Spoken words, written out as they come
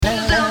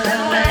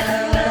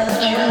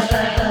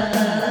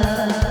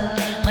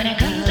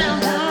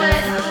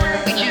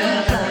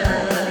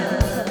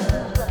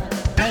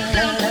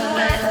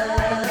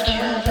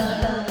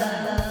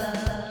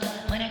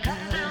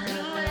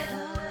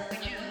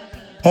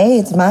Hey,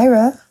 it's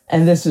Myra.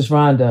 And this is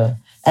Rhonda.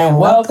 And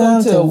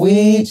welcome to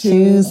We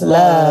Choose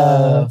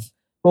Love,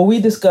 where we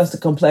discuss the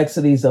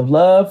complexities of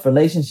love,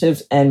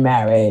 relationships, and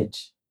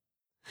marriage.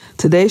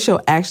 Today's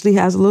show actually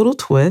has a little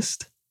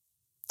twist.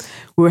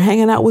 We were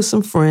hanging out with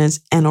some friends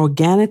and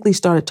organically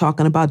started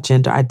talking about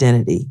gender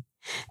identity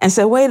and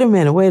said, wait a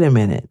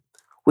minute.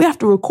 We have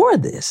to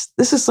record this.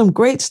 This is some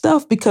great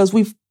stuff because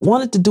we've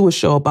wanted to do a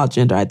show about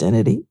gender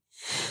identity.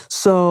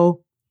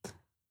 So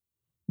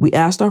we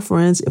asked our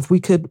friends if we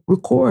could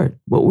record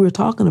what we were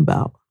talking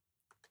about.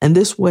 And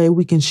this way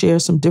we can share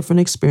some different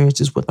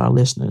experiences with our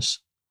listeners.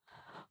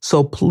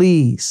 So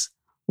please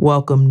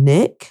welcome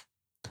Nick,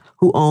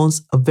 who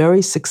owns a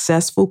very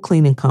successful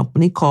cleaning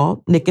company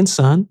called Nick &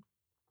 Son.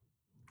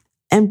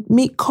 And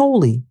meet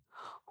Coley,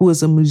 who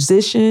is a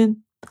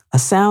musician, a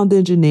sound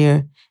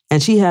engineer,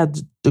 and she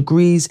has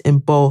degrees in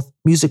both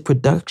music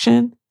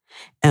production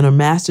and a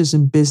master's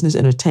in business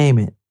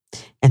entertainment.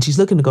 And she's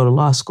looking to go to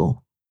law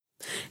school.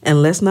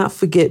 And let's not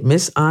forget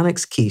Miss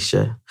Onyx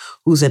Keisha,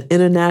 who's an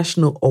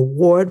international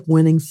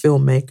award-winning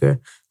filmmaker,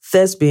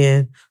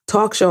 thespian,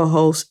 talk show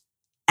host,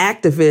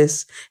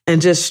 activist,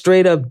 and just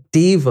straight up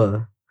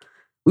diva.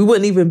 We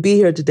wouldn't even be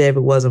here today if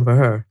it wasn't for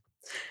her.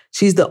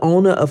 She's the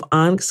owner of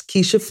Onyx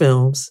Keisha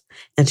Films,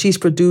 and she's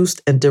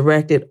produced and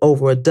directed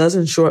over a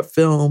dozen short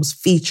films,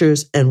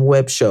 features, and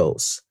web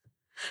shows.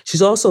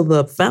 She's also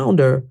the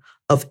founder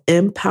of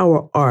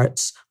Empower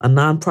Arts, a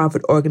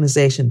nonprofit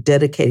organization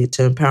dedicated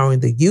to empowering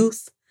the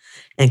youth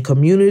and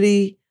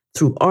community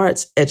through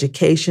arts,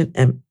 education,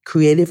 and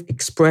creative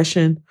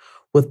expression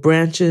with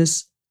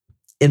branches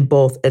in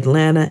both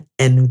Atlanta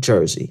and New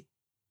Jersey.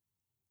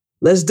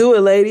 Let's do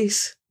it,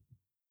 ladies.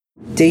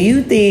 Do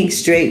you think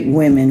straight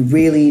women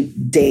really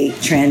date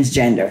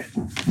transgender?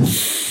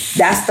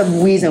 That's the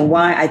reason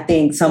why I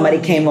think somebody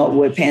came up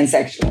with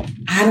pansexual.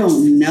 I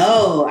don't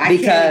know.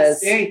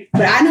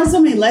 But I know so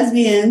many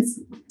lesbians,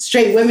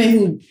 straight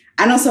women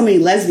I know so many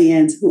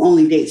lesbians who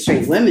only date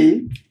straight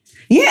women.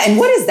 Yeah, and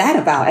what is that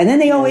about? And then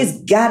they always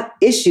got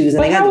issues.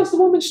 And how is the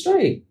woman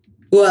straight?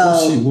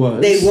 Well, she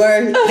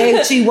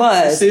was. She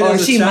was, or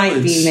she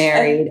might be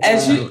married.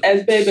 As you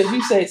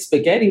say,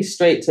 spaghetti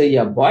straight till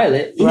you boil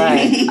it.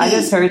 Right. I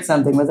just heard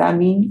something. Was that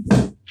me?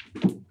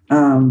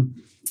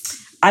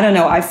 I don't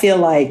know. I feel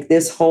like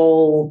this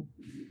whole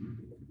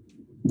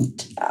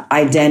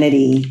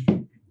identity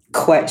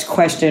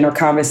question or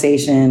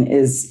conversation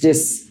is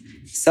just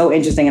so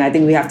interesting. And I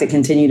think we have to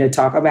continue to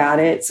talk about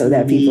it so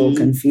that people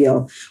can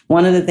feel.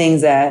 One of the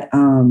things that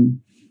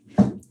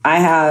I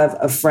have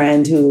a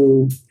friend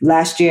who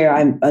last year,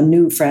 I'm a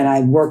new friend. I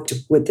worked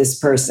with this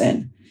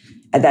person.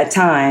 At that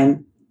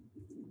time,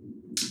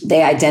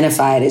 they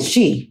identified as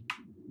she.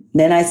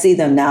 Then I see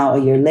them now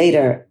a year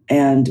later,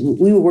 and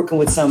we were working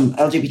with some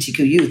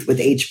LGBTQ youth with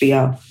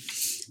HBO.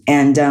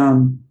 And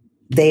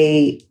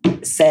they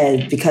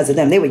said because of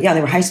them, they were young,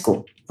 they were high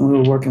school, and we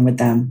were working with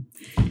them.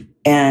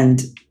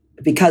 And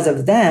because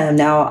of them,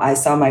 now I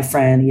saw my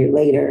friend a year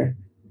later,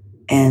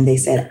 and they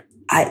said,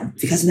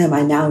 because of them,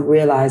 I now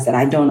realize that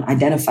I don't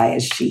identify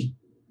as she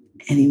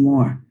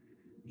anymore.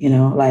 You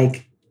know,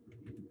 like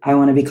I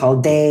want to be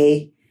called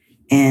they.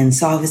 And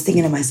so I was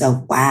thinking to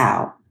myself,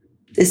 wow,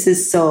 this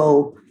is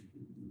so,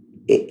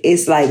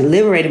 it's like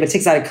liberating, but it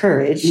takes a lot of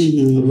courage.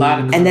 Mm-hmm. A lot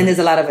of courage. And then there's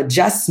a lot of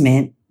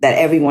adjustment that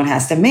everyone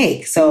has to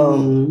make. So,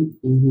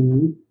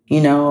 you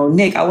know,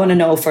 Nick, I want to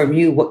know from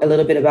you a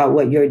little bit about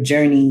what your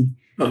journey,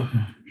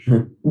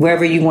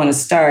 wherever you want to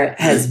start,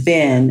 has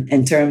been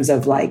in terms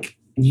of like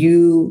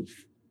you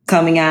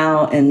coming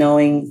out and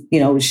knowing, you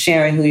know,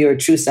 sharing who your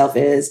true self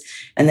is.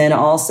 And then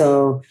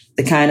also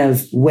the kind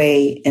of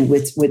way and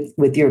with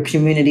your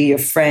community, your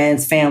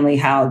friends, family,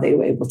 how they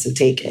were able to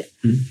take it.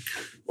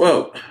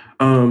 Well,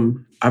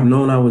 I've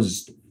known I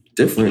was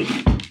different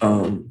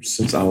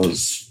since I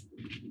was,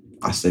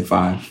 I say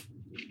 5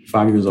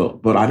 years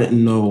old, but I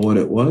didn't know what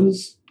it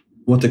was,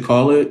 what to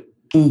call it,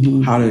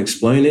 how to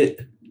explain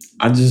it.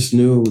 I just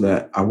knew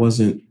that I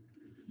wasn't,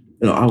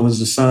 I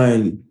was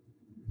assigned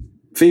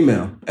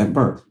female at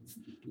birth.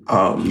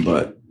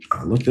 But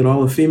I looked at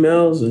all the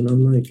females and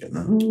I'm like,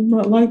 no, I'm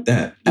not like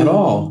that at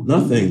all.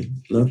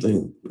 Nothing.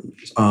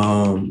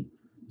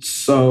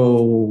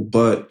 So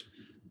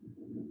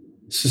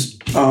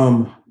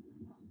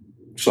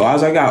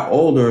as I got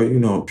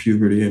older,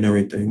 puberty and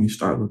everything, you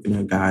start looking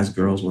at guys,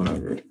 girls,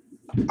 whatever.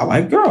 I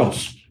like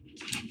girls.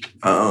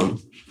 But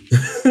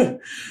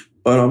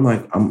I'm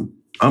like, I'm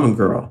a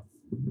girl.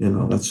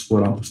 That's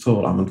what I was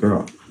told. I'm a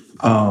girl.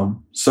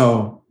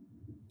 So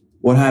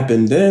what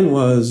happened then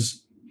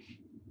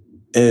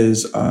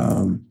is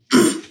I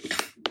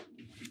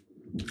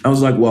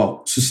was like,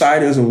 well,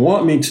 society doesn't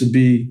want me to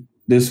be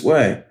this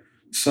way.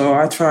 So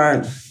I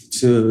tried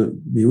to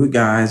be with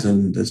guys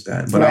and this,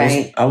 that. But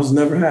right. I was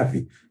never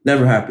happy.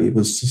 Never happy. It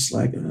was just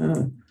like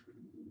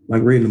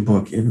reading a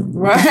book,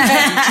 Right.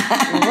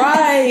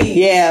 Right.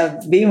 Yeah,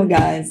 being with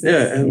guys.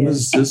 Yeah, it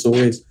was just a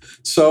waste.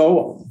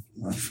 So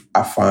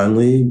I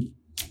finally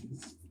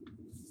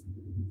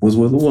was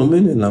with a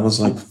woman, and I was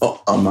like,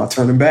 oh, I'm not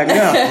turning back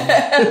now.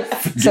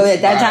 So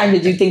at that time,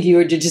 did you think you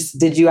were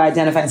did you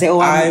identify and say,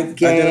 oh, I'm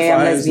gay,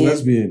 I'm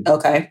lesbian?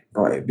 Okay.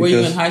 Right. Were you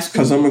in high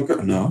school? Because I'm a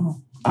girl.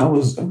 No, I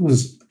was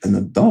an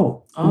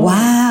adult. Oh.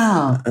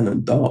 Wow. An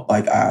adult.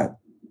 Like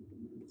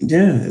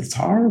it's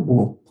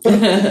horrible.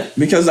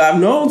 Because I've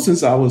known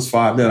since I was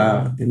 5 that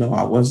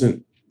I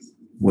wasn't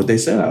what they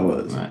said I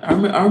was. Right.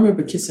 I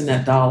remember kissing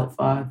that doll at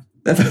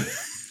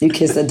 5. You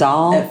kissed a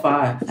doll? At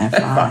 5.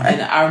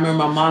 And I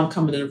remember my mom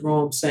coming in the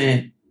room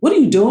saying, what are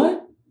you doing?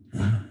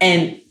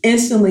 And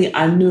instantly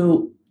I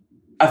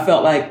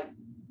felt like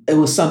it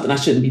was something I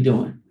shouldn't be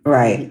doing.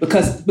 Right.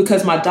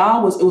 Because my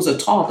doll was a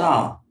tall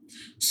doll.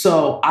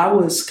 So I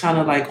was kind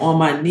of like on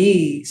my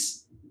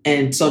knees,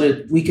 and so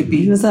that we could be.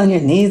 You was on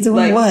your knees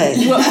doing what?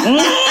 So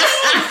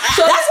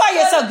that's why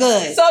you're so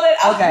good. So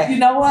that you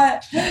know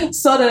what?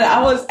 So that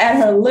I was at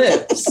her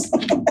lips.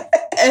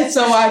 And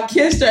so I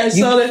kissed her, and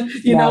so that,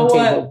 you know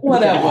what?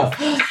 Whatever.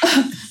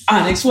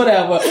 Onyx,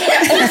 whatever.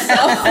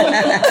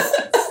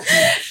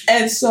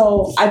 And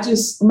so I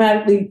just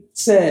automatically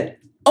said,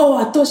 oh,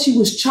 I thought she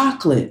was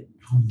chocolate.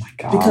 Oh my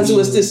God. Because it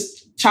was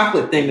this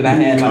chocolate thing that I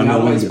had. Like I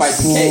wanted to spice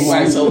the cake,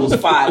 right? So it was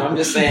 5. I'm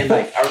just saying,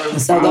 like, I remember.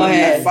 So go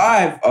ahead.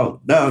 At 5,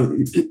 no,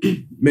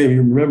 maybe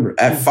you remember.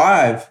 At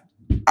 5,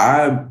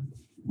 my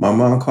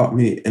mom caught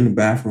me in the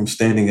bathroom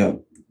standing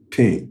up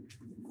peeing.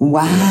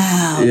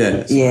 Wow.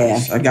 Yeah.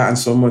 I got in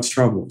so much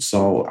trouble.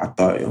 So I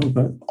thought,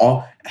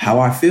 how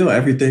I feel,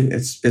 everything,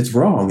 it's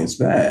wrong. It's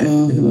bad.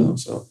 Mm-hmm.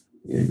 So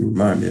you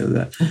remind me of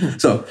that.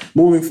 So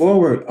moving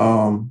forward,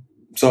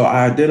 so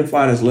I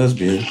identified as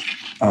lesbian.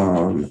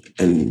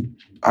 And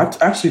I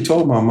actually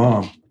told my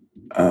mom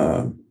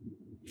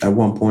at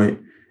one point,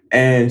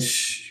 and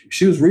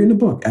she was reading a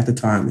book at the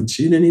time, and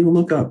she didn't even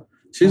look up.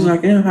 She was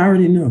like, I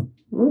already knew.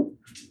 Well,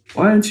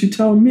 why didn't you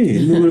tell me?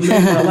 It would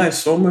have made my life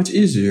so much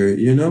easier,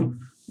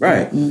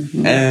 Right.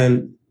 Mm-hmm.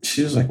 And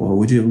she was like, well,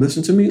 would you have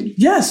listened to me?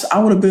 Yes, I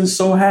would have been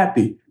so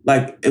happy.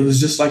 Like, it was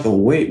just like a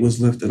weight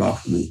was lifted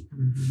off of me.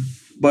 Mm-hmm.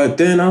 But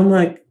then I'm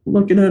like,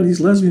 looking at these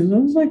lesbians, I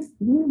was like,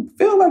 I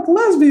feel like a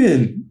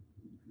lesbian.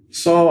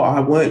 So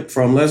I went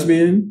from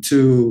lesbian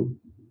to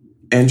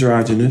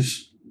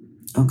androgynous.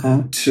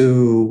 Okay.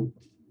 To,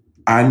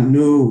 I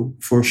knew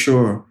for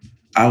sure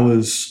I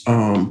was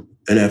an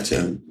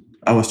F10.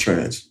 I was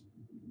trans.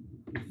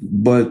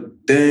 But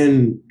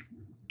then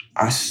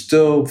I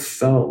still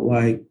felt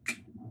like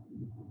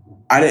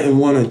I didn't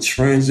want to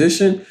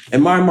transition.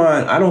 In my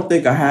mind, I don't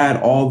think I had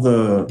all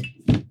the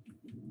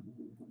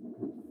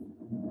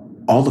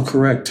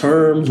correct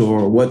terms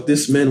or what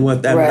this meant,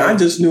 what that meant. I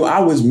just knew I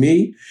was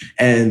me,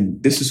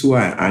 and this is who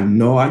I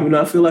know. I do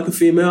not feel like a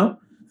female.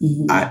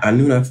 Mm-hmm. I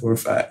knew that for a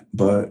fact.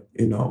 But,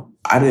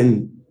 I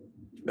didn't,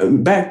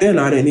 back then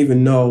I didn't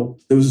even know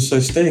there was a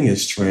such thing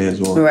as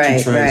trans or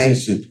to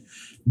transition. Right.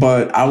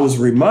 But I was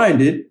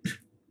reminded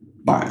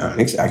by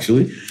Onyx,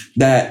 actually,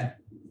 that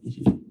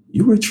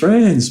you were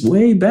trans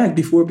way back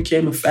before it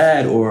became a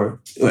fad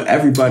or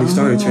everybody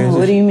started transitioning.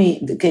 What do you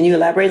mean? Can you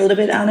elaborate a little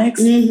bit, Onyx?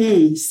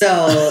 Mm-hmm.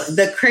 So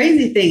the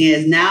crazy thing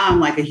is now I'm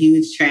like a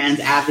huge trans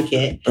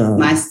advocate.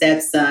 My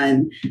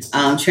stepson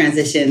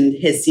transitioned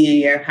his senior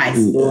year of high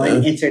school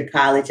and entered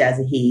college as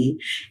a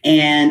he.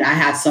 And I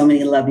have so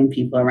many loving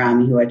people around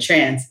me who are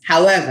trans.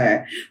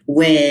 However,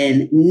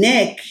 when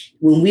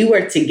we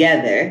were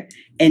together,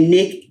 and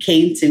Nick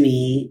came to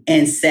me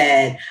and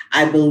said,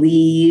 I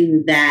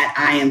believe that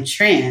I am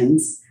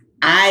trans,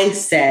 I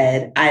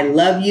said, I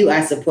love you,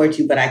 I support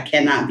you, but I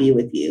cannot be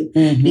with you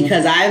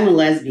because I'm a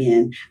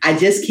lesbian. I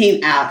just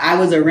came out. I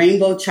was a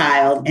rainbow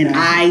child and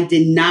I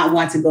did not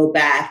want to go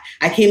back.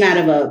 I came out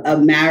of a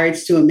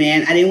marriage to a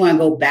man. I didn't want to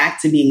go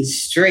back to being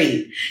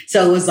straight.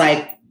 So it was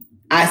like,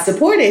 I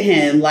supported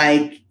him.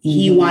 Like,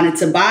 he wanted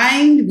to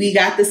bind, we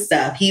got the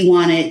stuff. He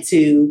wanted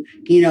to,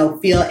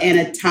 feel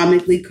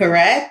anatomically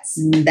correct.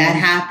 That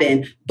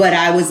happened. But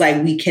I was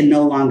like, we can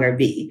no longer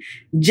be.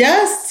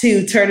 Just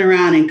to turn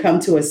around and come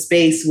to a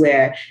space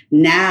where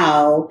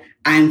now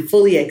I'm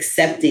fully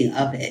accepting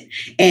of it.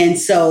 And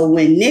so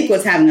when Nick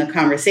was having a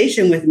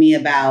conversation with me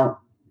about,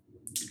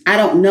 I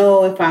don't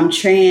know if I'm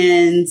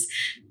trans,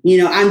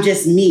 I'm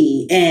just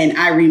me. And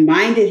I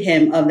reminded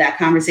him of that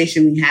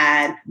conversation we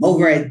had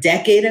over a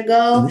decade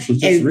ago. And this was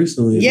just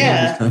recently.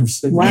 Yeah.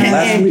 Last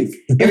week.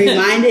 It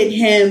reminded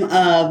him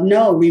of,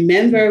 no,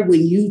 remember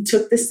when you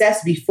took the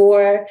steps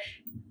before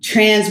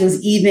trans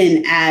was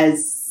even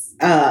as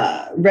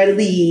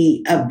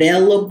readily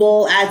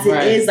available as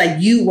it is? Like,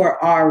 you were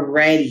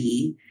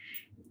already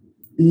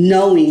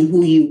knowing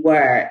who you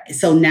were.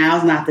 So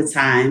now's not the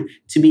time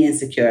to be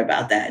insecure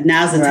about that.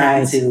 Now's the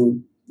time to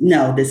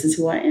know this is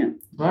who I am.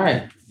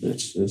 Right.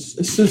 It's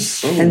just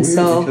so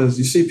weird because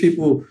you see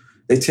people,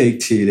 they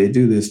take tea, they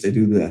do this, they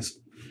do this.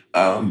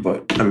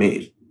 But I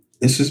mean,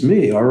 it's just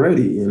me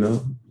already,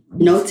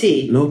 No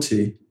tea. No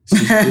tea.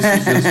 This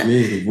is just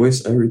me, the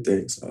voice,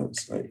 everything. So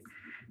it's like,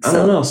 I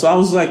don't know. So I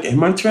was like,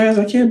 am I trans?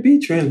 I can't be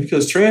trans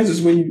because trans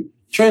is when you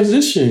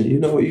transition,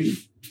 you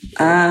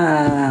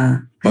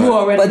You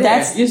already but there.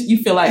 that's you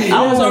feel like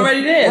I was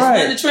already there. Right.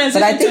 So in the transition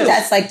But I think too.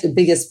 that's like the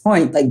biggest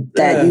point, like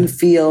that you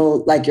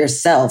feel like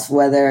yourself,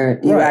 whether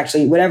you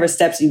actually, whatever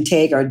steps you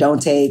take or don't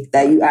take,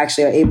 that you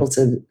actually are able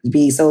to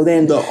be. So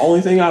then The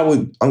only thing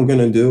I'm going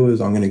to do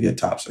is I'm going to get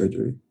top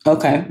surgery.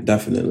 okay.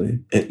 Definitely.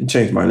 And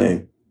change my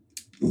name.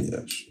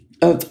 Yes.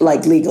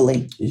 Like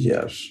legally.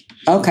 Yes.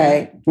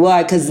 Okay.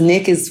 Well, because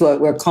Nick is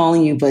what we're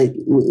calling you, but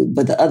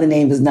the other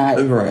name is not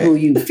who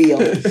you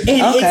feel. And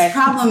it's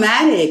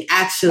problematic,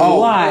 actually.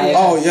 Why?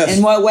 Oh, yes.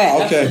 In what way?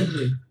 Okay.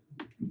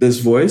 This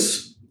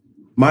voice,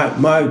 my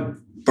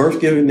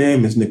birth given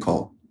name is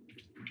Nicole.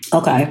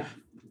 Okay.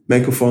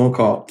 Make a phone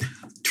call.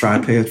 Try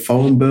to pay a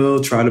phone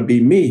bill. Try to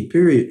be me,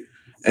 period.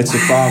 It's a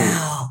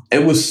problem.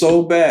 It was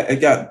so bad.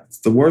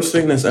 The worst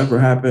thing that's ever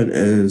happened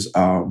is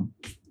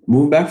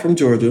moved back from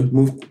Georgia,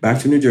 moved back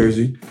to New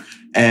Jersey,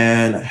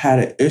 and had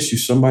an issue.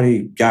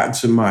 Somebody got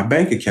into my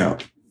bank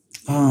account.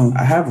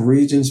 I have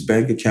Regions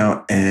bank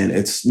account, and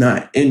it's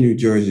not in New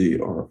Jersey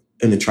or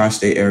in the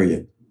tri-state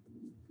area.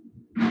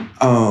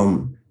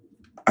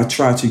 I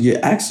tried to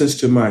get access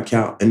to my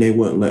account, and they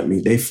wouldn't let me.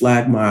 They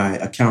flagged my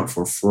account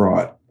for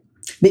fraud.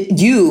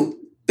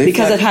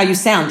 Because of how you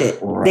sounded.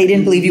 Right. They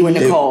didn't believe you were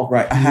Nicole.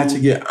 I had to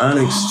get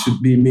Onyx to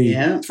be me.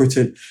 Yeah.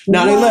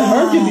 Now, they let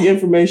her get the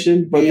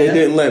information, but they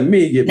didn't let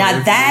me get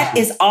Now, that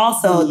is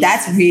also,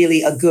 that's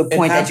really a good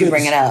point that you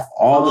bring it up.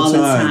 All the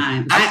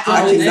time.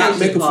 I did not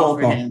make a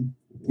phone call.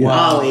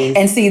 Wow. Always.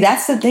 And see,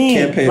 that's the thing.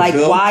 Can't pay a like,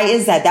 bill. why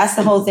is that? That's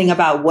the whole thing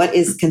about what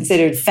is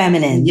considered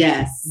feminine.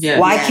 Yes.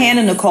 Why can't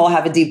a Nicole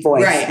have a deep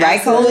voice?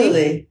 Right,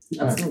 Coley?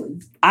 Absolutely.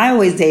 I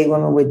always date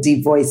women with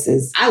deep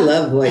voices. I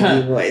love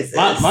deep voices.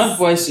 My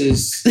voice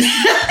is...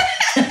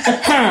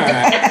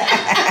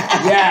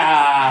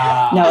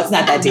 Yeah. No, it's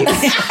not that deep.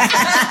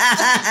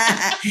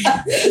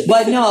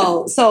 But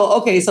no. So,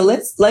 okay. So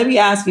let me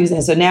ask you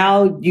then. So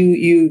now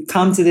you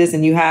come to this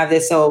and you have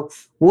this. So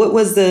what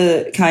was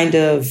the kind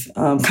of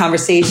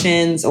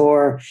conversations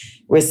or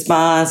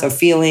response or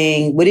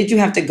feeling? What did you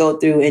have to go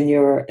through in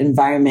your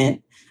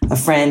environment of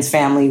friends,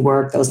 family,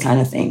 work, those kind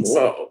of things?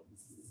 Well,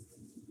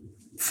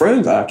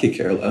 friends, I could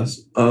care less.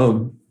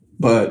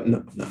 But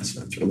no, it's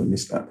not true. Let me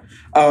stop.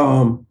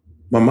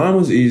 My mom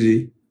was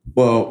easy.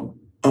 Well,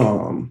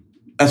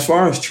 as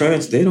far as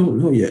trans, they don't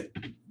know yet.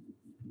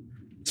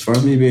 As far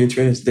as me being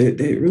trans,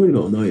 they really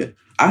don't know yet.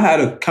 I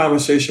had a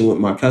conversation with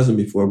my cousin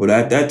before, but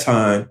at that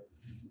time,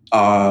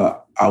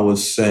 I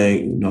was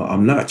saying, no,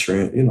 I'm not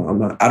trans.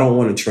 I don't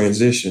want to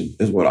transition,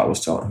 is what I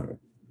was telling her.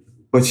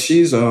 But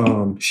she's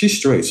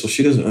straight, so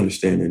she doesn't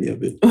understand any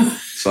of it.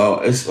 So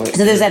it's like,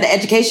 so there's that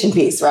education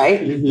piece,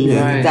 right? Mm-hmm.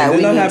 Yeah. Right. That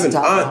and then we I need have to an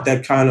talk aunt about.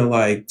 that kind of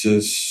like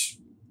just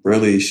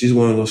really, she's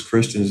one of those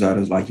Christians that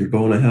is like, you're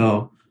going to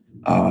hell.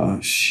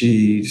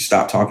 She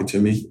stopped talking to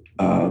me.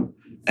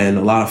 And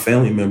a lot of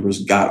family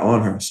members got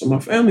on her. So my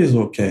family is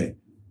okay.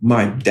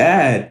 My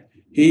dad,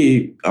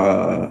 he's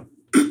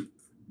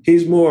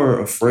more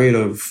afraid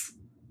of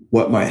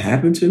what might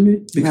happen to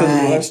me because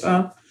of the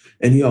lifestyle.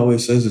 And he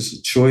always says it's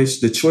a choice.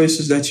 The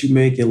choices that you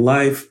make in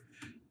life,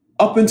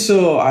 up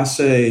until I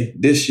say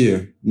this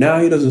year. Now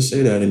he doesn't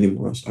say that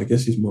anymore. So I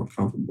guess he's more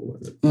comfortable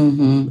with it.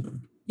 Mm-hmm.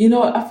 You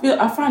know,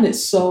 I find it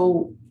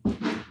so...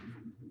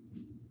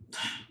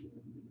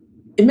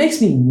 It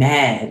makes me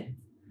mad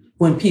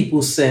when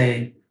people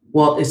say,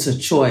 well, it's a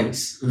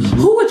choice. Mm-hmm.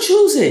 Who would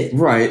choose it?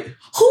 Right.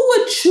 Who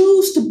would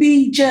choose to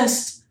be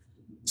just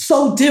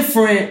so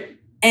different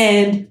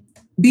and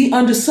be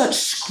under such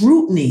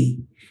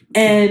scrutiny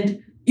and,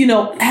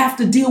 have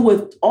to deal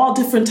with all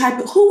different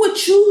who would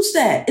choose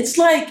that? It's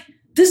like,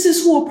 this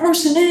is who a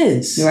person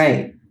is.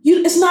 Right.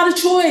 It's not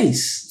a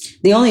choice.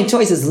 The only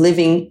choice is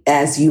living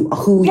as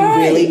who you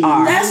really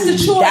are. That's the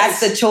choice. That's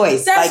the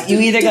choice. You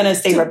either going to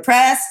stay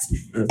repressed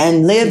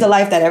and live the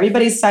life that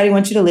everybody's society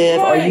wants you to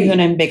live, or you're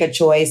going to make a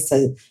choice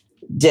to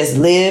just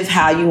live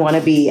how you want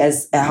to be,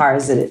 as hard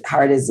as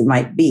it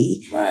might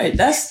be. Right.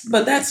 That's it.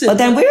 But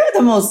then we're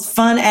the most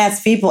fun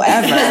ass people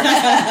ever.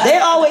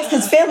 They're always,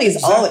 because family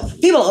is always,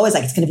 people are always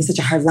like, it's going to be such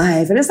a hard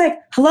life. And it's like,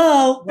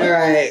 hello.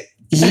 Right.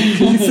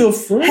 You feel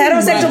free.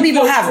 Heterosexual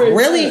people have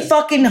really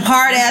fucking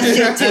hard ass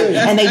shit too.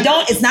 And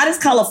it's not as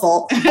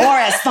colorful or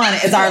as fun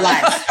as our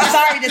lives.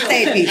 Sorry to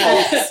say, people.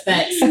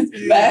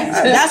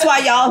 That's why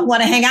y'all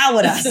want to hang out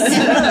with us.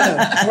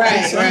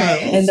 Right.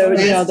 And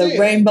the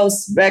rainbow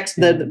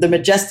the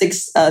majestic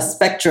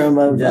spectrum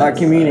of our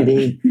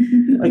community.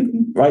 Like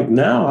right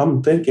now,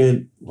 I'm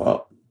thinking,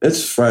 well,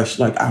 it's fresh.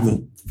 Like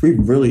we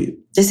really.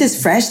 This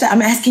is fresh.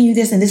 I'm asking you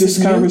this, and this is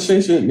new.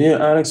 Conversation. Yeah,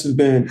 Onyx has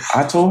been.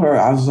 I told her,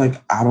 I was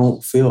like, I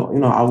don't feel.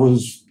 I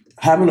was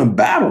having a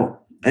battle,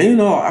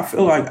 and I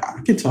feel like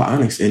I can tell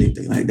Onyx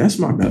anything. Like that's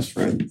my best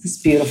friend.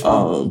 It's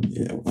beautiful.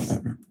 Yeah,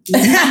 whatever.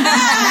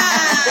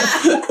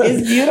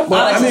 It's beautiful.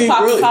 But, Onyx is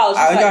really, college.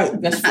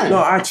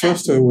 I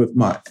trust her with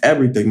my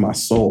everything, my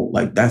soul.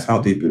 Like that's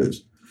how deep it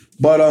is.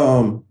 But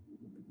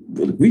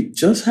we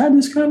just had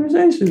this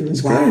conversation.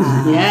 It's crazy.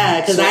 Yeah,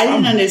 because I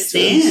didn't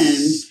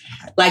understand.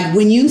 like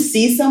when you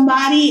see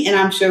somebody, and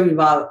I'm sure we've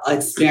all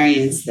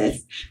experienced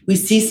this, we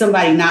see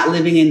somebody not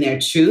living in their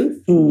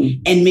truth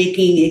and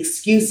making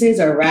excuses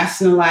or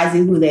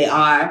rationalizing who they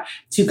are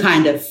to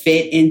kind of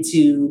fit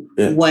into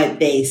what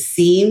they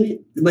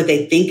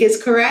think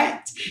is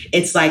correct.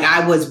 It's like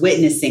I was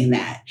witnessing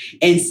that.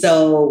 And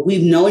so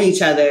we've known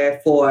each other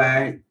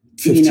for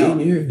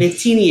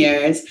 15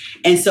 years.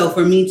 And so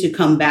for me to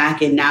come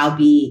back and now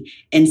be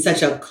in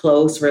such a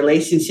close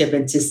relationship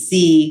and to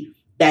see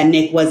that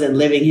Nick wasn't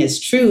living his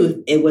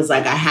truth, it was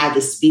like I had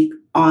to speak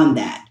on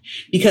that.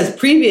 Because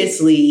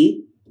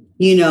previously,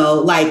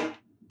 like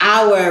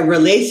our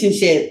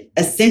relationship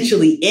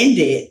essentially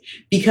ended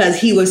because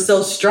he was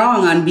so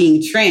strong on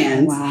being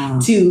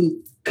trans to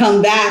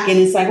come back and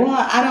it's like,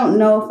 well, I don't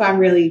know if I'm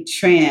really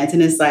trans.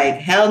 And it's like,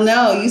 hell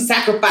no, you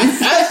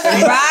sacrificed us.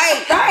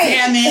 Right.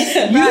 Damn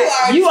it.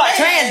 Right. You are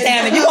trans,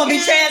 damn it. You're going to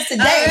be trans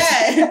today.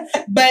 Right.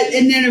 But,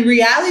 and then the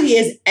reality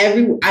is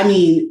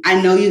I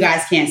know you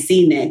guys can't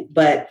see Nick,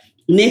 but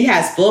Nick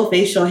has full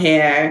facial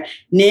hair.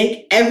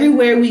 Nick,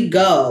 everywhere we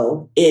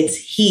go, it's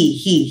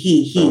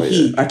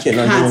he. I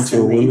cannot go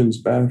into a women's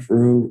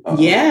bathroom.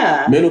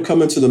 Men will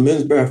come into the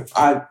men's bathroom.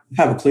 I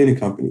have a cleaning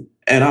company.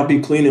 And I'll be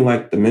cleaning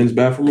like the men's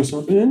bathroom or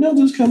something, and they'll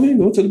just come in,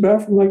 go to the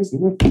bathroom like it's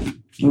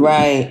nothing.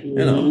 Right.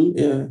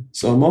 Yeah.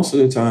 So most of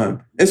the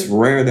time, it's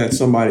rare that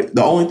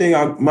the only thing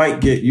I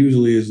might get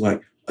usually is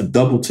like a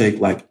double take,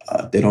 like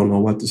they don't know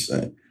what to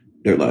say.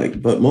 They're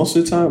like, but most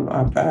of the time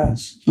I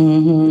pass.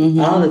 Mm-hmm.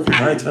 All the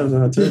time. 9 times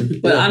out of 10.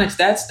 But Onyx,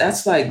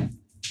 that's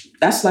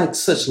like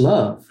such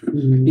love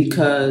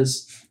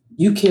because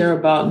you care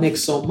about Nick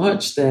so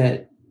much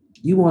that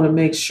you want to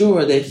make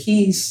sure that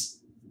he's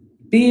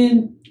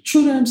being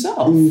true to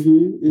himself,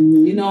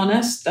 and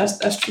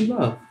that's true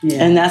love. Yeah.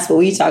 And that's what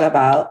we talk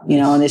about,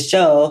 on this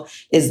show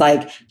is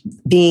like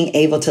being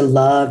able to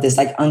love, this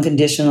like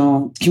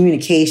unconditional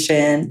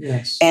communication.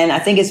 Yes. And I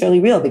think it's really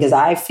real because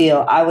I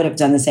feel I would have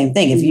done the same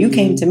thing. If you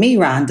came to me,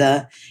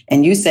 Rhonda,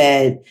 and you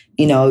said,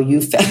 you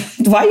felt,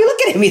 why are you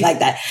looking at me like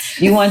that?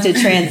 You want to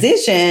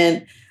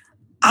transition.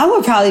 I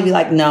would probably be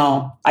like,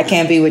 no, I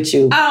can't be with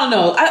you. I don't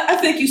know. I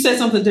think you said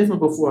something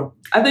different before.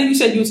 I think you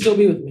said you would still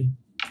be with me.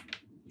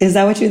 Is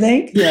that what you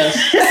think? Yes.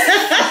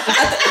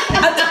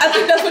 I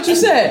think that's what you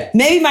said.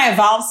 Maybe my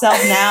evolved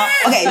self now.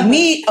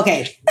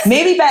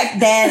 Maybe back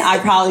then I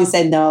probably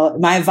said no.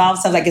 My evolved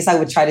self, I guess I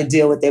would try to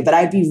deal with it, but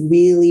I'd be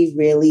really,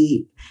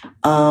 really,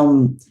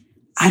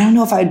 I don't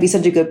know if I would be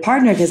such a good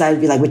partner because I'd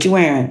be like, what you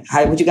wearing?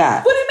 What you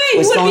got? What do you mean?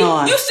 What's going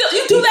on? You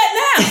do that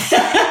now.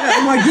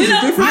 I'm like, this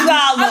is different. You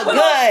all look good.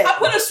 I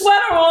put a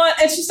sweater on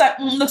and she's like,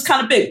 looks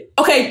kind of big.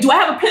 Okay, do I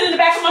have a pin in the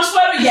back of my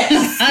sweater?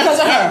 Yes, because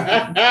of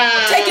her.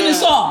 I'm taking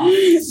this off.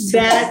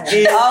 That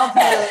is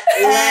okay.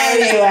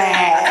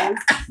 Anyway,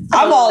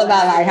 I'm all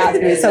about like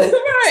happiness. So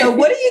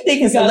what do you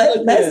think is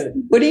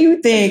what do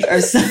you think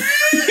are some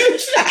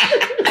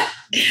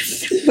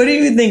what do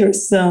you think are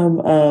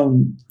some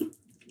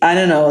I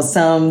don't know,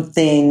 some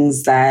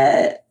things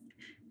that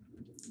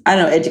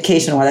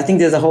educational wise. I think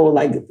there's a whole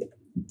like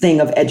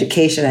thing of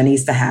education that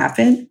needs to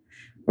happen,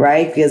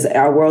 right? Because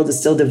our world is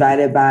still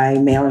divided by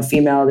male and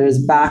female. There's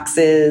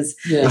boxes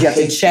you have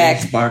to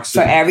check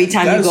for every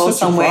time you go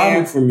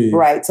somewhere. For me.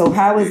 Right. So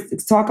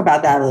talk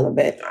about that a little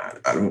bit.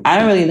 I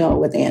don't really know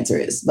what the answer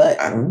is, but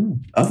I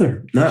don't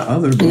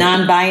know.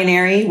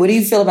 Non-binary. What do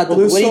you feel about what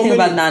do you think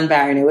about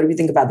non-binary? What do you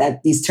think about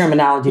that? These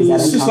terminologies that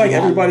are it's just like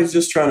everybody's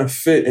just trying to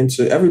fit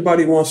into.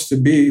 Everybody wants to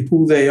be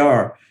who they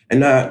are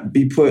and not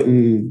be put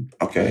in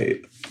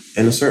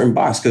a certain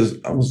box. Because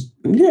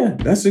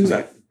that's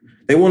exactly.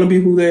 They want to be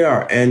who they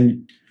are,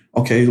 and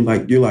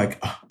you're like,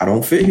 I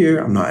don't fit here.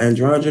 I'm not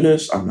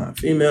androgynous. I'm not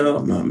female.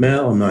 I'm not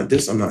male. I'm not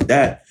this. I'm not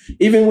that.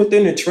 Even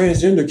within the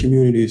transgender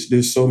communities,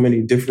 there's so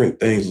many different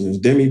things. There's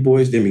demi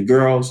boys, demi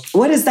girls.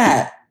 What is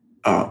that?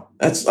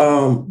 That's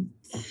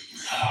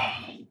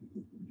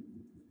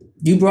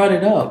You brought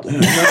it up.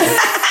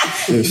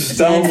 There's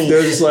stuff.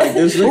 There's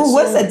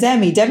what's a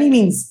demi? Demi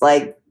means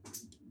like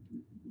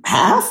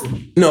half?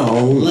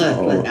 No.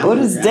 Look, what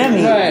is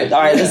demi? Right.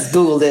 All right, let's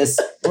Google this.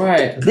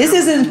 Right. This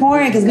is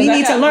important because we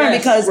need to learn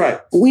because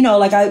we know,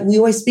 we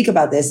always speak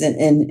about this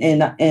and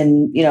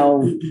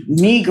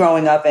me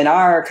growing up in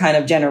our kind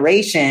of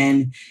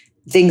generation,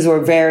 things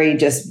were very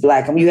just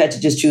black. You had to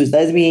just choose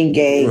lesbian,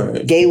 gay.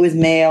 Right. Gay was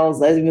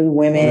males, lesbian was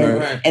women,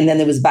 right. And then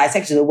there was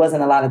bisexual. There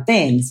wasn't a lot of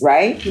things,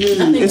 right?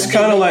 It's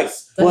kind of like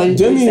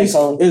demi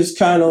is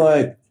kind of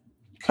like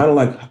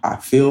I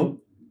feel.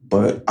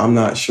 But I'm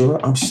not sure.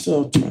 I'm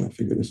still trying to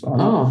figure this out.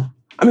 Oh.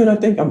 I mean, I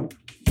think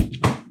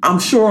I'm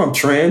sure I'm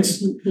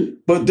trans,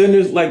 but then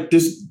there's like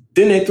this.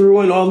 Then they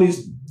threw in all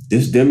this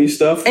demi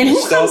stuff. And who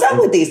comes up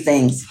with these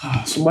things?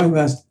 Somebody who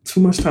has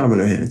too much time on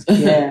their hands.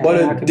 Yeah, but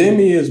a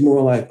demi is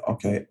more like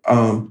I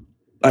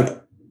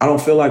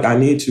don't feel like I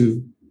need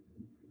to.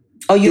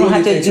 Oh, you don't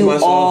have to do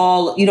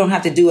all. You don't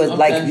have to do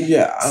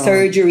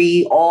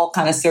surgery, all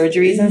kind of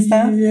surgeries and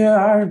stuff. Yeah,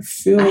 I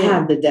feel. I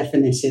have the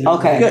definition.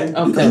 Okay.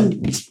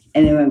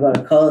 And then we're going to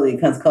go to Coley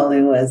because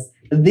Coley was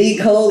the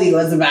Coley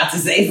was about to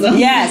say something.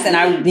 Yes, and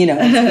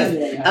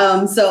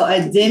I, So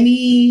a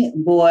demi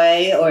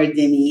boy or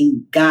demi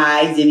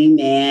guy, demi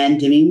man,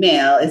 demi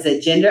male is a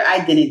gender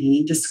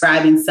identity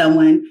describing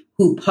someone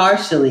who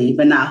partially,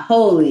 but not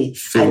wholly,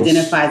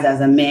 identifies as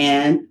a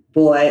man,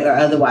 boy, or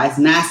otherwise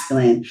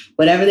masculine.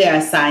 Whatever their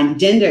assigned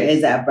gender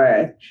is at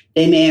birth,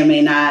 they may or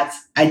may not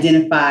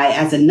identify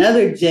as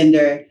another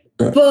gender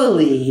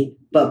fully,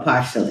 but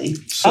partially.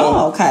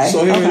 So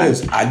here it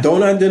is. I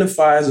don't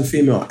identify as a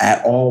female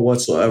at all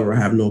whatsoever. I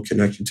have no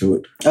connection to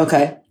it.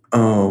 Okay.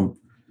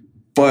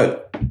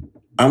 But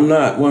I'm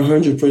not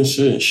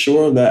 100%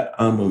 sure that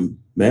I'm a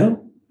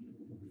male.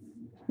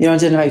 You don't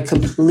identify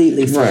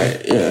completely fully.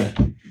 Right, yeah.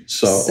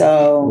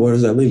 So where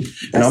does that leave?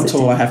 And I'm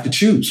told I have to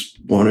choose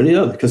one or the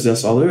other because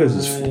that's all there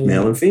is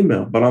male and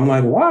female. But I'm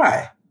like,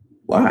 why?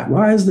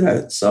 Why is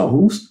that? So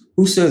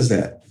who says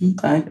that?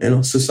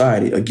 Okay.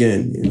 Society,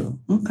 again,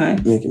 Okay.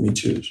 Making me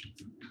choose.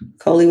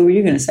 Coley, what were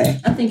you going to say?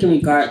 I think in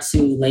regard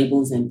to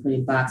labels and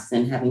putting boxes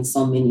and having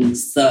so many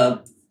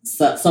sub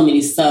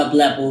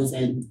levels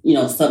and,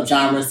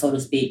 subgenres, so to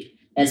speak,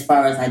 as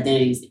far as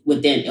identities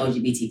within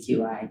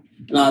LGBTQI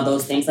and all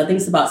those things, I think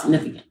it's about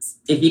significance.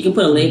 If you can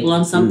put a label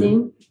on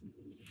something,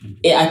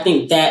 I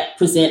think that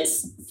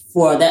presents,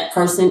 for that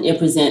person, it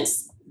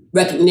presents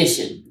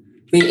recognition.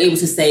 Being able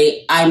to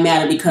say, I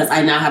matter because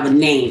I now have a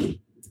name.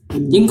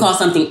 You can call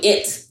something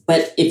it,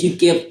 but if you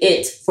give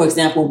it, for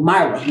example,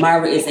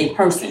 Myra is a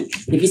person.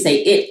 If you say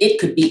it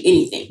could be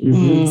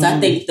anything. So I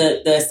think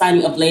the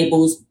assigning of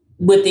labels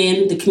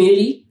within the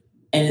community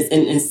and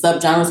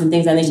subgenres and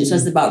things like that, it's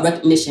just about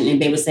recognition and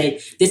be able to say,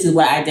 this is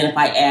what I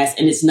identify as,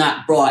 and it's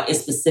not broad, it's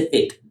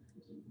specific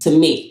to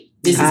me.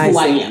 This is who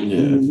I am.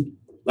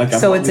 Yeah.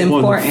 So it's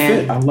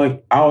important. I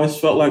always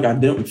felt like I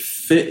didn't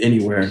fit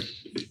anywhere.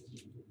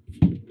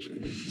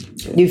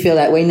 You feel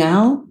that way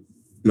now?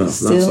 No,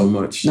 still? Not so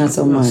much. Not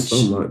so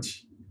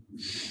much.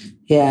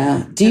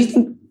 Yeah. Do you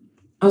think...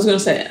 I was going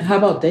to say, how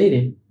about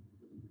dating?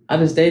 How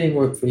does dating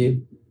work for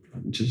you?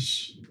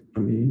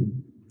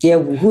 Yeah,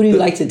 who do you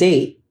like to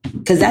date?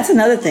 Because that's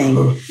another thing.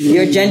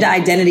 Your gender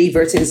identity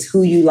versus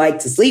who you like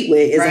to sleep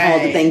with is a whole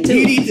other thing, too.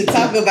 You need to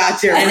talk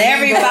about your... And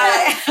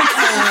everybody...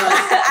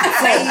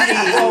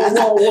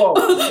 Whoa.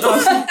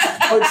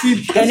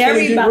 And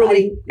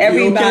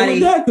everybody...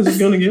 Because it's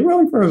going to get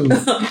really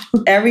personal.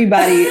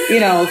 Everybody,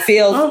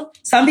 feels...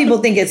 Some people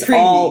think it's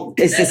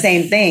the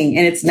same thing,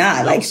 and it's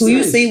not. Like, who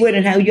you sleep with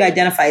and how you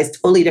identify is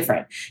totally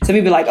different. Some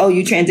people are like, oh,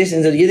 you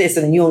transitioned, so you're this,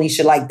 and you only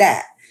should like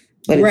that.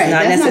 But it's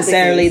not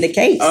necessarily the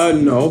case.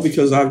 No,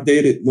 because I've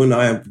dated when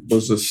I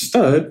was a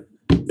stud.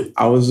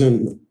 I was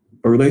in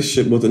a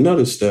relationship with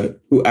another stud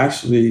who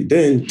actually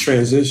then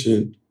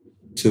transitioned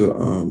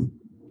to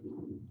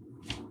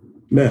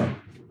male.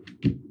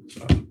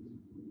 So,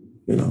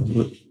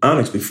 with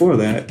Onyx before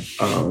that.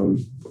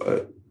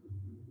 But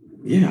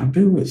yeah, I've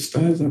been with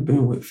studs. I've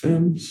been with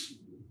femmes.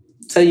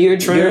 So you're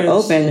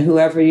open,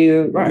 whoever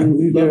you... Right,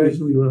 we love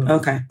who we love.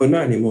 Okay. But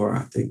not anymore,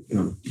 I think.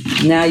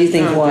 Now you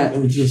think what?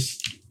 I'm just...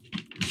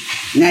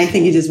 Now you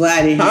think you just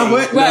what?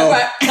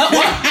 Right.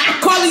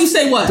 Carly, you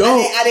say what?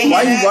 Don't. I didn't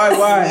hear that.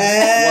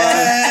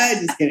 Why?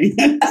 Just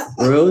kidding.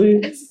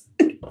 Really?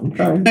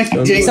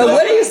 Okay. So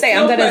what do you say?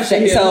 I'm going to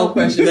say. So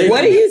what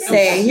do you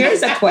say?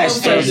 Here's a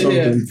question.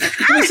 Give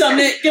me some,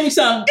 Nick. Give me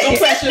some. No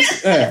pressure.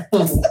 Yeah.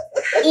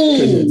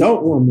 You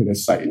don't want me to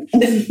say it.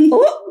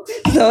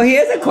 So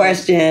here's a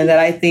question that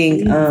I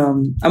think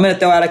I'm going to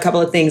throw out a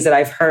couple of things that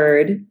I've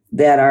heard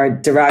that are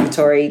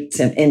derogatory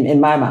in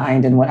my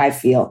mind and what I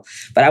feel.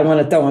 But I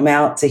want to throw them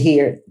out to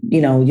hear,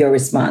 your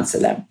response to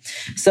them.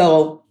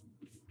 So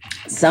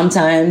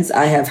sometimes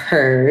I have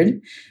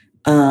heard,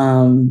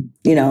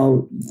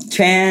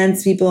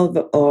 trans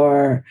people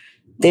or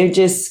they're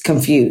just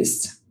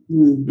confused.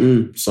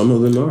 Some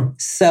of them are.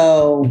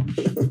 So,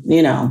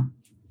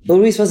 what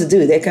are we supposed to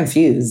do? They're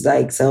confused.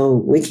 So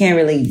we can't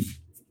really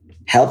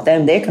help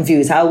them. They're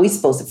confused. How are we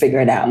supposed to figure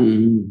it out?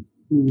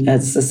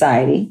 That's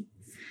society.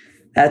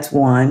 That's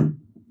one.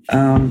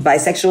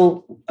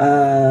 Bisexual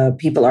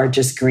people are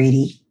just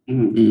greedy.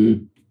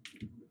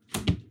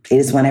 They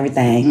just want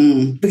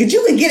everything. Because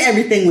you can get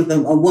everything with a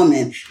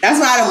woman. That's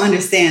why I don't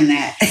understand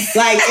that.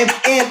 Like,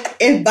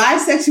 if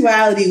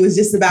bisexuality was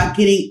just about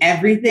getting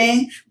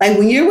everything, like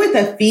when you're with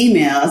a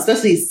female,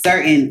 especially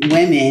certain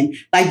women,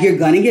 like you're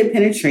going to get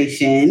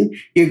penetration,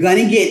 you're going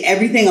to get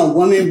everything a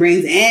woman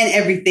brings and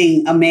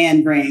everything a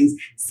man brings.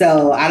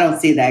 So I don't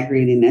see that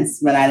greediness,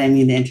 but I didn't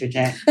mean to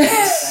interject. No,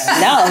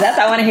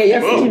 I want to hear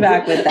your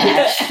feedback with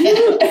that.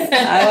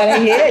 I want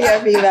to hear your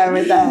feedback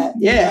with that.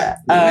 Yeah.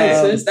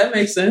 That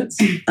makes sense.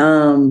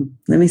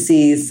 Let me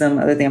see some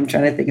other thing. I'm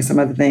trying to think of some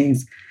other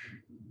things.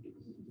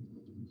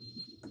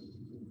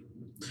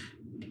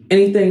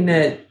 Anything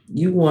that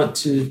you want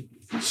to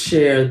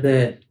share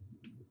that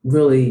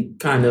really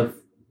kind of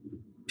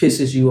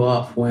pisses you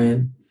off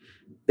when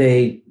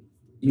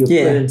you're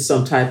put in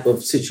some type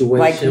of situation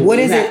like, what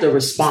you is have to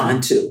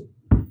respond to?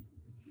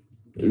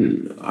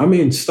 I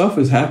mean, stuff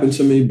has happened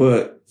to me,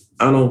 but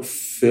I don't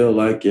feel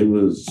like it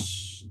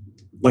was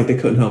like they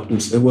couldn't help them.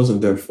 It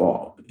wasn't their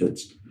fault.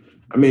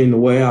 I mean, the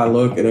way I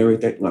look and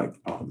everything, like,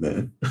 oh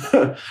man,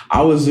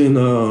 I was in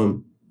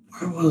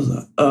where was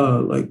I?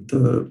 Like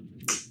the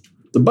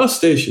bus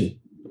station.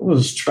 I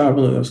was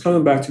traveling. I was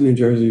coming back to New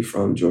Jersey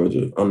from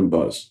Georgia on the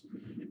bus,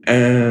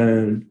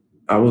 and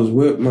I was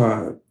with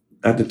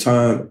at the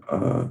time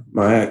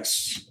my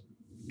ex,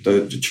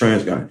 the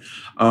trans guy.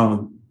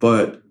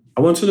 But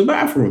I went to the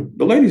bathroom,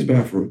 the ladies'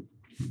 bathroom,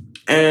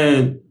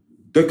 and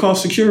they called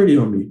security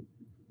on me.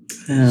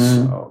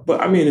 So,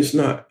 but I mean, it's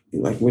not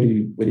like what do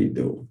you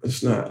do?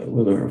 It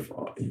wasn't her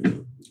fault. You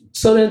know?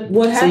 So then,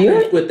 what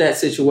happened with that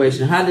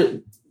situation?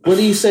 What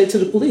do you say to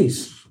the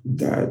police?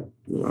 That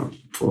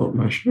pull up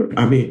my shirt.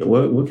 I mean,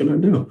 what can I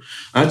do?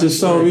 I just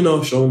saw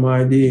them, show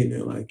my ID, and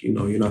they're like,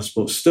 you're not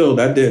supposed. Still,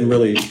 that didn't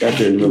really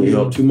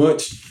help too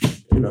much.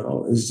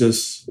 It's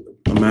just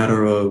a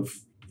matter of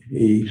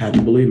he had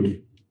to believe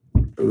me.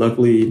 And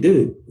luckily he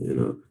did,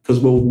 because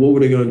what were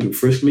they going to do?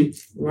 Frisk me?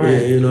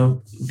 Right. Yeah,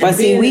 But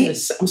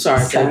I'm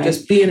sorry,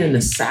 just being in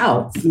the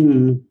South.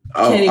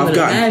 I've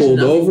gotten pulled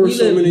over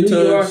so many times.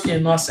 New York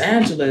and Los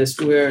Angeles,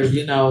 where,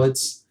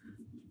 it's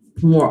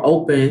more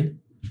open.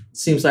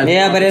 Seems like.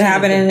 Yeah, but it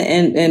happened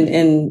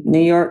in New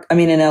York. I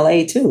mean, in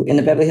LA too, in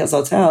the Beverly Hills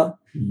Hotel.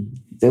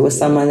 There was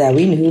someone that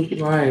we knew,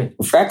 right?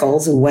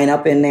 Freckles, who went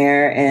up in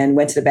there and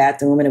went to the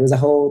bathroom, and it was a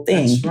whole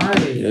thing. That's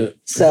right. Yeah.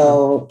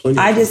 So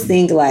I just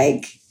think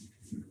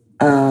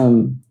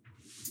I'm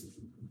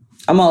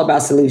all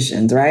about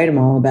solutions, right? I'm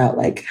all about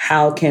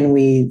how can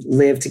we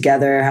live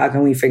together? How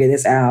can we figure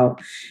this out?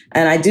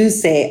 And I do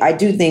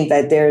think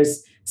that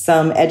there's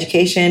some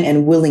education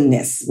and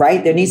willingness,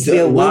 right? There needs to be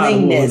a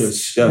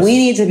willingness. Yes. We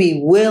need to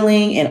be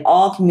willing in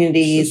all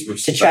communities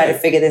to try to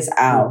figure this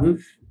out. Mm-hmm.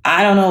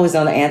 I don't always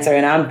know the answer,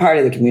 and I'm part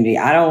of the community.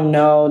 I don't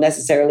know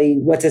necessarily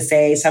what to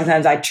say.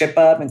 Sometimes I trip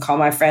up and call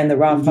my friend the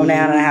wrong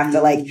pronoun, and I have to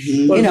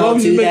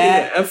do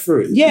that.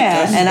 Effort.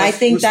 Yeah, and I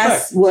think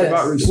that's what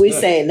we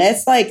say.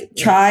 Let's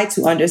try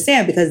to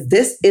understand, because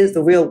this is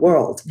the real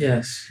world.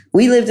 Yes,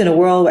 we lived in a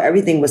world where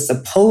everything was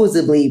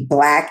supposedly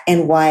black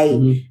and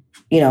white.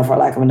 For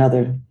lack of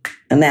another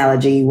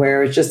analogy,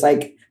 where it's just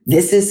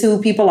this is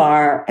who people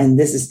are, and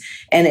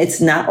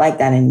it's not like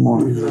that anymore.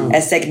 Mm-hmm.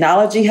 As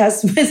technology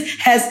has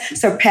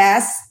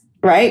surpassed,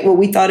 right, what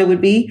we thought it would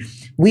be,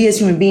 we as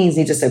human beings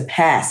need to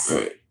surpass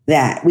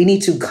that. We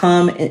need to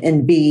come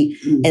and be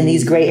in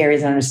these gray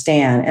areas and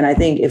understand. And I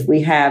think if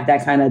we have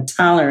that kind of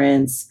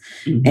tolerance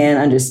and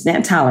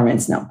understand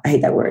tolerance, no, I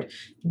hate that word,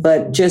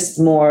 but just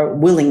more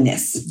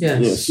willingness to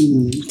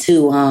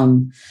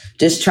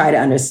just try to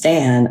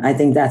understand. I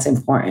think that's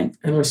important.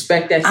 And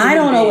respect that. I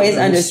don't always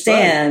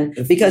understand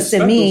because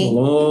to me,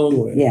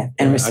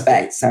 and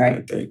respect.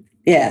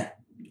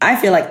 I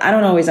feel like I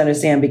don't always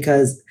understand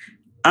because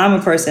I'm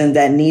a person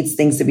that needs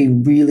things to be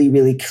really,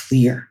 really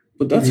clear.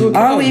 But that's okay.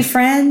 Are we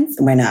friends?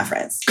 We're not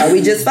friends. Are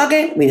we just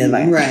fucking? We just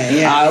fucking. Right.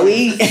 Yeah. Are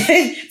we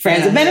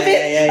friends with benefit?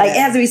 It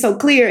has to be so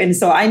clear. And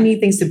so I need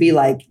things to be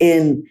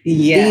in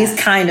these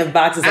kind of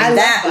boxes and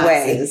that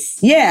way.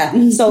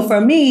 Yeah. So for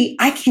me,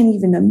 I can't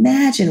even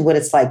imagine what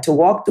it's like to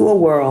walk through a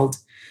world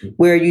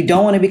where you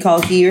don't want to be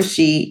called he or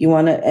she. You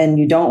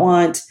don't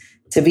want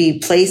to be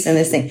placed in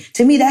this thing.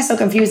 To me, that's so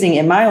confusing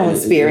in my own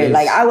spirit.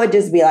 I would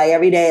just be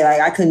every day,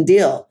 I couldn't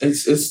deal.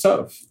 It's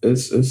tough.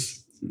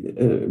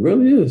 It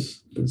really is.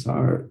 It's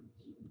hard,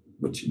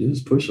 but you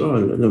just push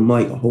on. And I'm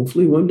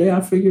hopefully one day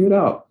I figure it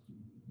out.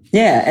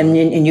 Yeah, and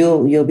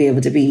you'll be able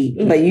to be,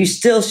 but you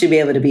still should be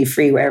able to be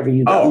free wherever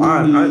you go. Oh,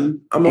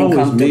 I'm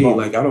always me.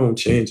 I don't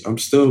change. I'm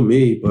still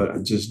me, but I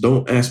just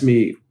don't ask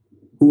me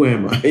who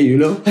am I.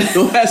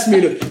 Don't ask me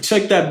to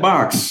check that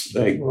box.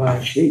 I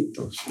hate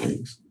those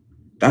things.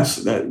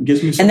 That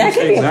gives me. So and that much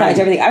can be applied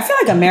to everything. I feel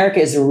like America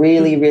is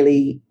really,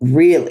 really,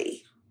 really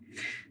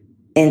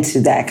into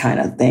that kind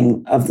of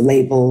thing of the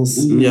labels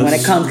when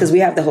it comes, because we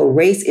have the whole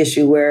race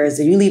issue, whereas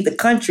if you leave the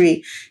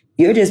country,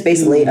 you're just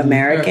basically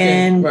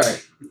American,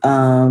 right.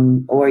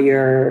 Or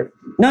you're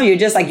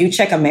just you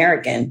check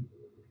American.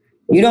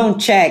 You don't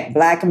check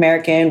Black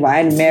American,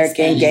 white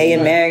American, gay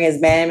American,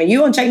 Hispanic. You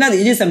don't check nothing.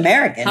 You're just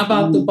American. How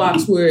about the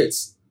box where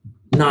it's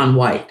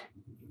non-white?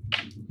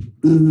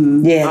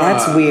 Mm-hmm. Yeah,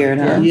 that's weird,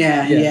 huh?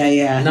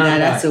 Yeah. No,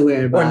 that's a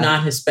weird box. Or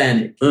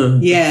non-Hispanic.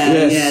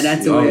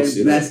 That's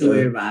a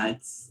weird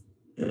box.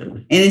 Yeah.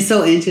 And it's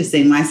so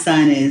interesting. My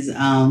son is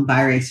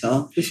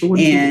biracial,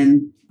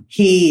 and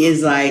he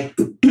is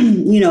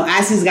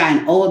as he's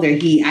gotten older,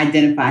 he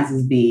identifies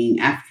as being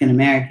African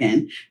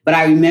American. But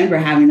I remember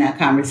having that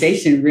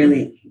conversation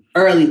really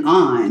early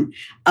on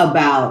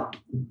about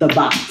the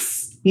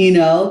box.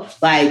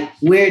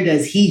 Where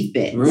does he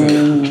fit? Right.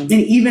 And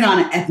even on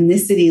an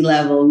ethnicity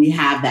level, we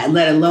have that,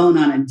 let alone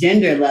on a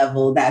gender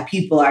level, that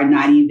people are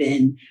not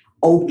even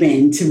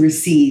open to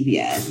receive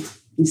yet.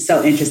 It's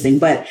so interesting.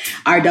 But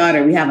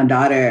we have a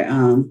daughter,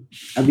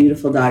 a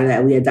beautiful daughter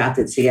that we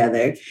adopted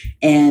together.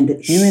 And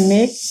you and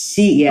Nick?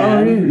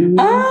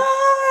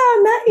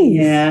 Oh, nice.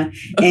 Yeah.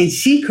 And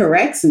she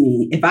corrects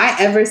me. If I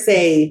ever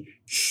say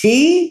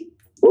she,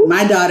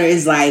 my daughter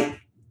is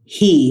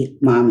he,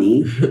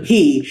 mommy,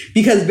 he.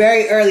 Because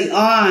very early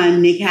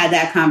on, Nick had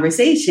that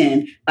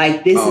conversation.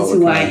 Like, this is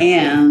who I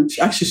am.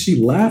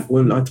 She laughed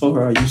when I told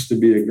her I used to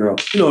be a girl.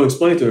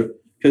 Explain to her.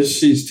 Because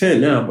she's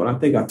 10 now, but I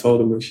think I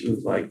told her when she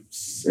was like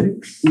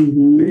 6.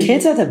 Mm-hmm.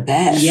 Kids are the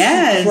best.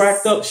 Yes. She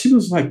cracked up. She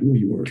was like, no,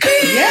 you weren't.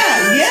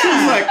 Yeah. She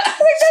was like,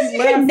 she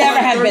could never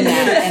have been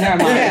that in her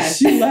mind. Yeah,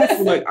 she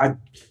laughed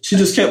she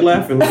just kept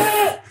laughing.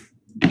 Like,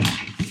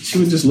 she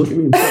would just look at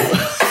me and say,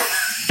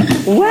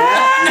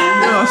 wow.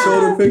 I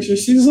showed her a picture.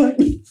 She's like,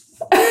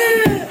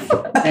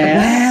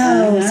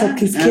 wow. So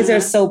kids are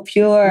so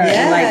pure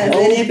and like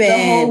open. And if the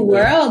whole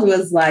world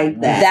was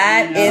like that.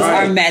 That is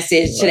our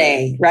message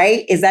today,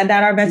 right? Is that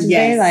not our message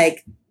today?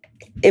 Like,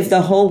 if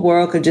the whole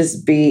world could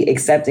just be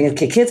accepting of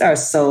kids are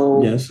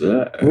so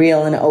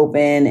real and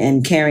open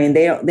and caring.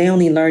 They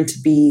only learn to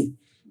be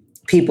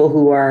people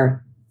who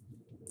are,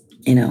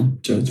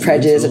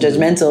 prejudiced or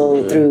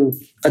judgmental through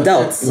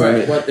adults,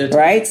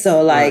 right?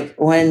 So like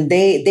when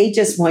they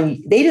just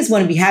want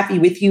to be happy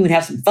with you and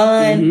have some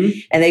fun,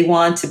 and they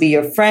want to be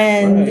your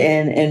friend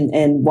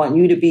and want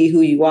you to be who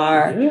you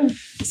are. Yeah.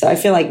 So I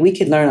feel like we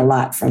could learn a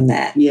lot from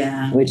that.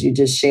 Yeah, what you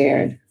just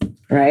shared,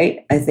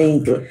 right? I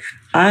think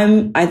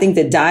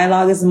the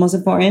dialogue is the most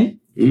important.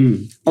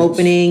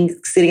 Opening,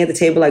 sitting at the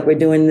table like we're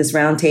doing this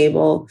round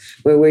table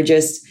where we're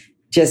just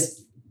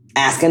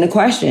asking the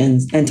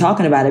questions and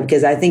talking about it,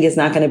 because I think it's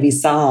not going to be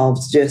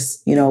solved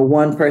just,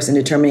 one person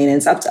determining it.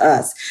 It's up to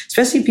us,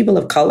 especially people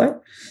of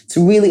color. It's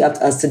really up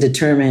to us to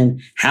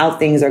determine how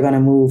things are going to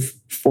move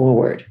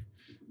forward,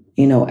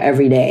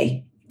 every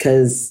day,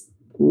 because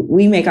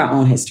we make our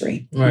own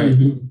history. Right.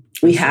 Mm-hmm.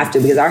 We have to,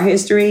 because our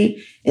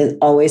history is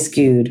always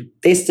skewed.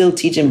 They still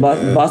teaching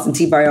Boston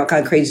Tea Party, all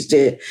kind of crazy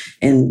shit.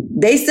 And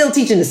they still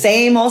teaching the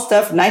same old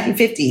stuff from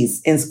 1950s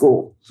in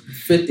school.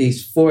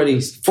 50s,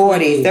 40s,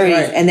 30s.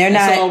 Right. And they're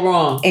not all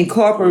wrong.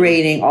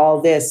 Incorporating all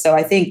this. So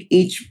I think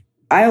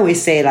I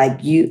always say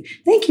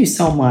thank you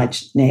so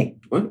much, Nick.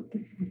 What?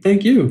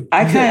 Thank you.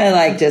 I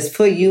kind of just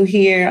put you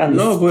here on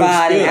the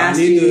spot and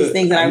ask you these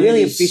things. And I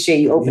really appreciate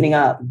you opening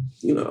up.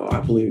 I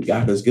believe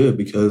God is good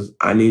because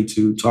I need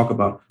to talk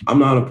about, I'm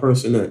not a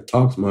person that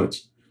talks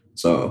much.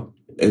 So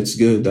it's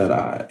good that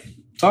I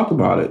talk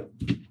about it.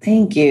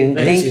 Thank you.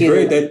 Thank you. It's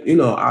great that,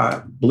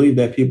 I believe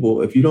that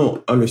people, if you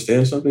don't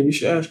understand something, you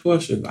should ask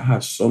questions. I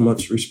have so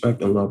much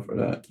respect and love for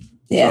that.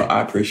 Yeah. So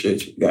I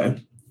appreciate you guys.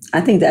 I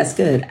think that's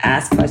good.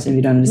 Ask questions if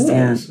you don't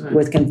understand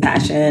with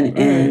compassion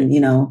and,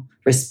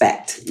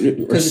 respect.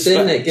 Because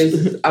then that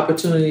gives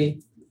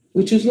opportunity.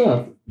 We choose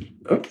love.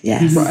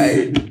 Yes.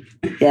 Right.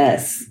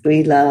 Yes.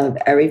 We love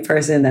every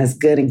person that's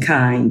good and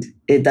kind.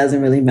 It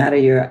doesn't really matter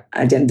your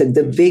identity.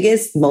 The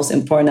biggest, most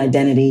important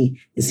identity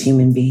is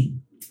human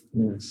being.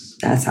 Yes.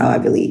 That's how I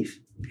believe.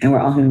 And we're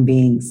all human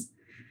beings.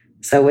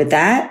 So with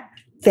that,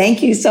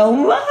 thank you so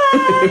much.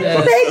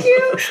 Yes. Thank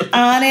you,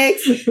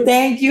 Onyx.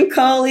 Thank you,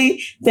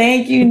 Coley.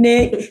 Thank you,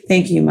 Nick.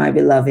 Thank you, my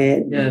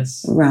beloved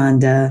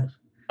Rhonda,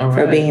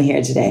 for being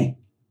here today.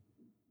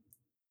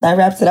 That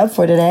wraps it up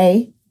for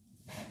today.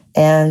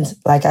 And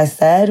like I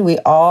said, we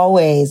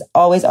always,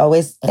 always,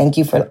 always thank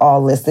you for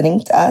all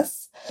listening to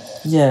us.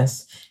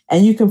 Yes.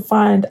 And you can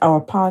find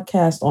our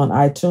podcast on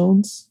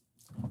iTunes,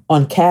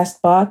 on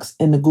CastBox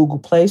in the Google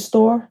Play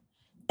Store,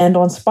 and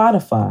on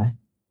Spotify.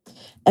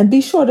 And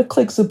be sure to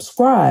click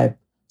subscribe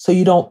so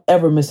you don't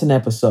ever miss an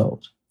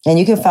episode. And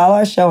you can follow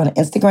our show on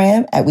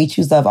Instagram at We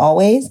Choose Love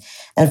Always,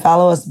 and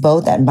follow us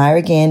both at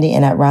Myra Gandy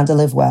and at Rhonda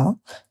Live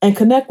Well. And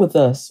connect with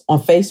us on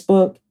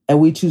Facebook at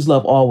We Choose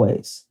Love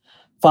Always.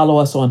 Follow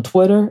us on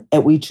Twitter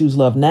at We Choose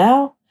Love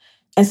Now,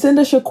 and send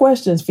us your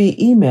questions via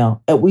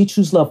email at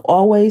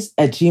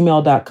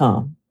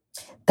wechooselovealways@gmail.com.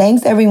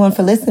 Thanks everyone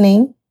for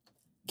listening.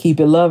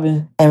 Keep it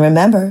loving. And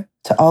remember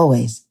to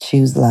always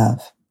choose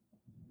love.